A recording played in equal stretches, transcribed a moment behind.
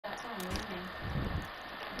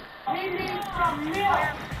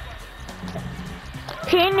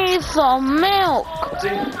He needs some milk.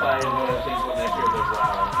 James Biden, I think when they hear the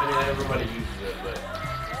wow. I mean, everybody uses it, but.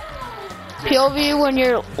 POV when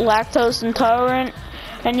you're lactose intolerant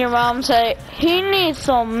and your mom say, he needs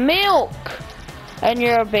some milk. And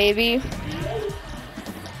you're a baby.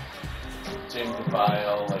 James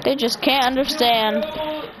Bile, like. They just can't understand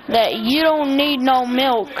that you don't need no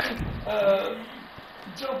milk.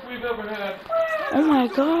 Joke we've ever had. Oh my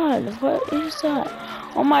god, what is that?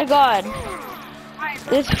 Oh my god.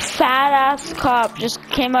 This fat ass cop just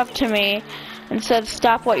came up to me and said,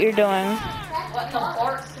 stop what you're doing. What in the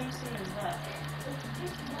Bart Simpson is that?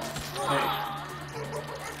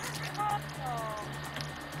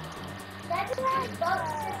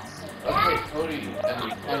 Okay, Cody,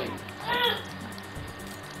 Eddie.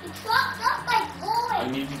 I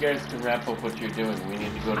need you guys to wrap up what you're doing. We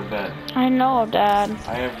need to go to bed. I know, Dad.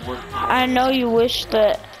 I have work. I know you wish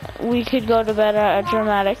that we could go to bed at a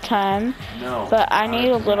dramatic time. No. But I need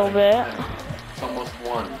a little bit. It's almost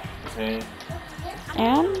 1, okay?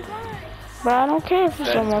 And? But I don't care if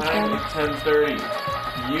it's almost Bedtime 1. is 10:30.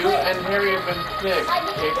 You and Harry have been sick.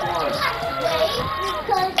 Take one.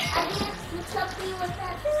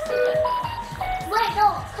 Wait, no,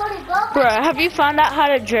 Cody, go back. Bruh, have you found out how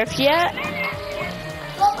to drift yet?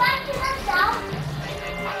 Go back to the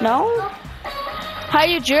south. No? How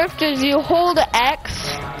you drift is you hold X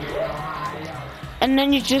and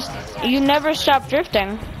then you never stop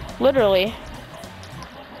drifting. Literally.